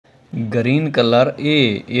Green color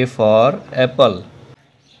A for apple.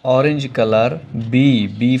 Orange color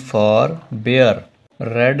B for bear.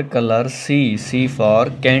 Red color C for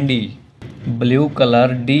candy. Blue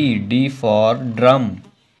color D for drum.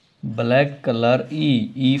 Black color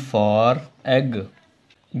E for egg.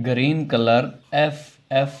 Green color F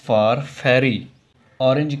for fairy.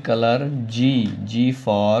 Orange color G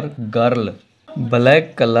for girl.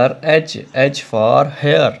 Black color H for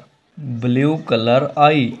hair. Blue color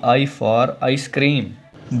I for ice cream.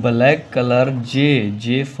 Black color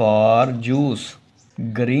J for juice.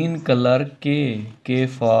 Green color K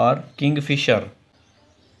for kingfisher.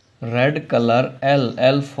 Red color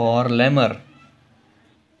L for lemur.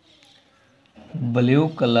 Blue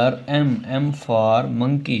color M for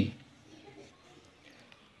monkey.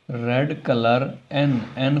 Red color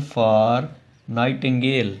N for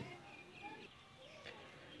nightingale.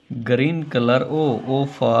 Green color O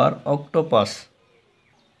for octopus.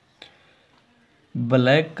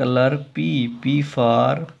 Black color P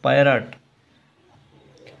for parrot.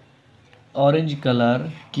 Orange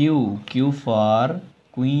color Q for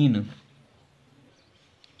queen.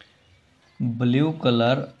 Blue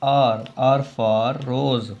color R for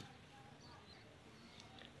rose.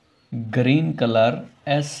 Green color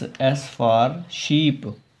S for sheep.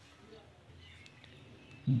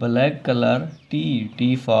 Black color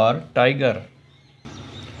T for tiger.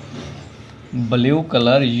 Blue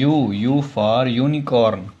color U for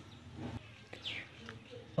unicorn.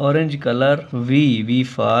 Orange color V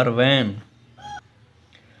for van.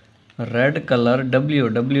 Red color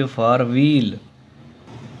W for wheel.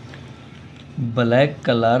 Black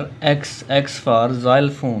color X for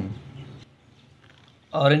xylophone.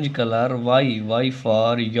 Orange color Y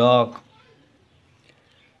for yak.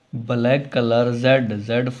 Black color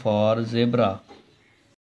Z for zebra.